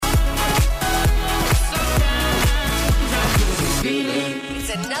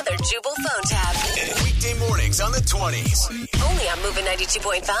another Jubal phone tab. Weekday mornings on the 20s. Only on Moving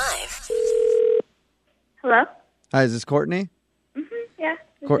 92.5. Hello? Hi, is this Courtney? Yeah,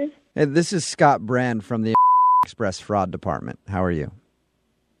 Hey, this is Scott Brand from the Express Fraud Department. How are you?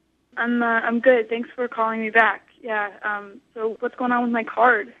 I'm good. Thanks for calling me back. Yeah, so what's going on with my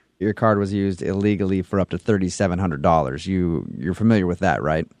card? Your card was used illegally for up to $3,700. You're familiar with that,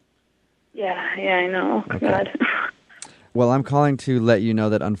 right? Yeah, I know. Okay. God. Well, I'm calling to let you know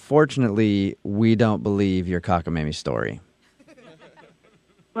that unfortunately, we don't believe your cockamamie story.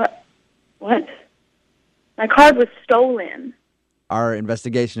 What? My card was stolen. Our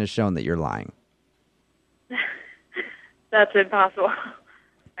investigation has shown that you're lying. That's impossible.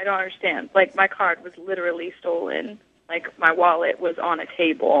 I don't understand. Like, my card was literally stolen. Like, my wallet was on a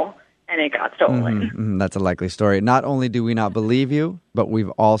table, and it got stolen. That's a likely story. Not only do we not believe you, but we've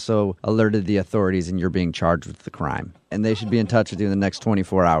also alerted the authorities and you're being charged with the crime. And they should be in touch with you in the next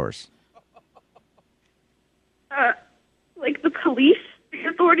 24 hours. Like the police? The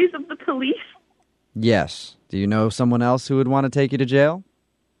authorities of the police? Yes. Do you know someone else who would want to take you to jail?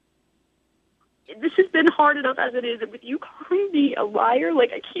 This has been hard enough as it is. And with you calling me a liar,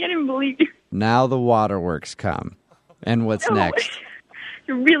 like, I can't even believe you. Now the waterworks come. And what's next?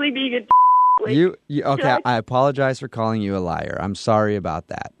 You're really being a like, okay, I apologize for calling you a liar. I'm sorry about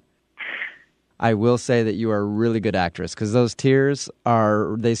that. I will say that you are a really good actress because those tears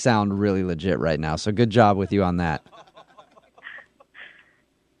they sound really legit right now. So good job with you on that.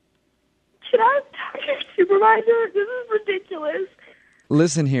 Should I talk to your supervisor? This is ridiculous.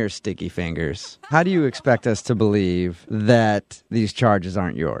 Listen here, Sticky Fingers. How do you expect us to believe that these charges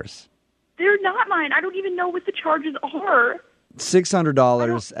aren't yours? They're not mine. I don't even know what the charges are.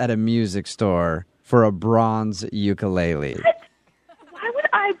 $600 at a music store for a bronze ukulele. What? Why would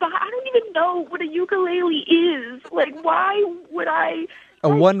I buy? I don't even know what a ukulele is. Like, why would I? A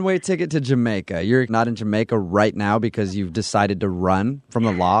one-way ticket to Jamaica. You're not in Jamaica right now because you've decided to run from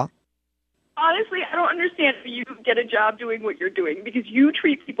the law? Honestly, I don't understand how you get a job doing what you're doing because you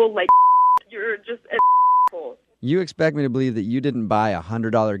treat people like you're just an asshole. You expect me to believe that you didn't buy a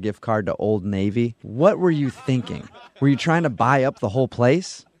 $100 gift card to Old Navy? What were you thinking? Were you trying to buy up the whole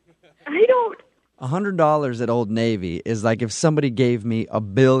place? I don't. $100 at Old Navy is like if somebody gave me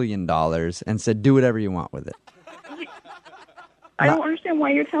 $1 billion and said, do whatever you want with it. I don't understand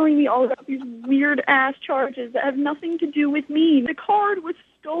why you're telling me all about these weird-ass charges that have nothing to do with me. The card was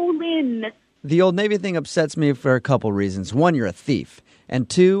stolen. The Old Navy thing upsets me for a couple reasons. One, you're a thief. And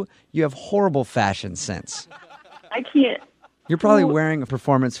two, you have horrible fashion sense. I can't. You're probably wearing a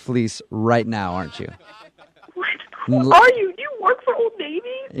performance fleece right now, aren't you? What? Who are you? Do you work for Old Navy?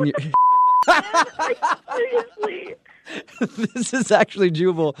 Like, seriously. This is actually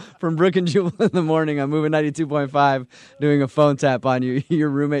Jubal from Brook and Jubal in the Morning. I'm Moving 92.5 doing a phone tap on you. Your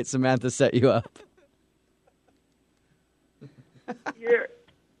roommate Samantha set you up.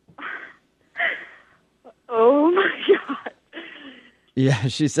 Oh, my God. Yeah,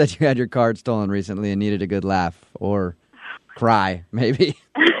 she said you had your card stolen recently and needed a good laugh or cry, maybe.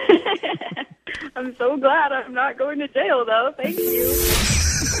 I'm so glad I'm not going to jail, though. Thank you.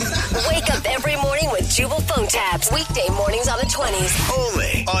 Wake up every morning with Jubal phone tabs. Weekday mornings on the 20s.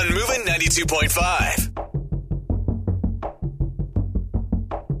 Only on Moving 92.5.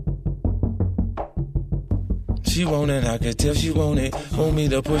 She want it, I can tell she want it. Want me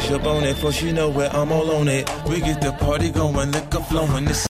to push up on it, for she know where I'm all on it. We get the party going, liquor flowing.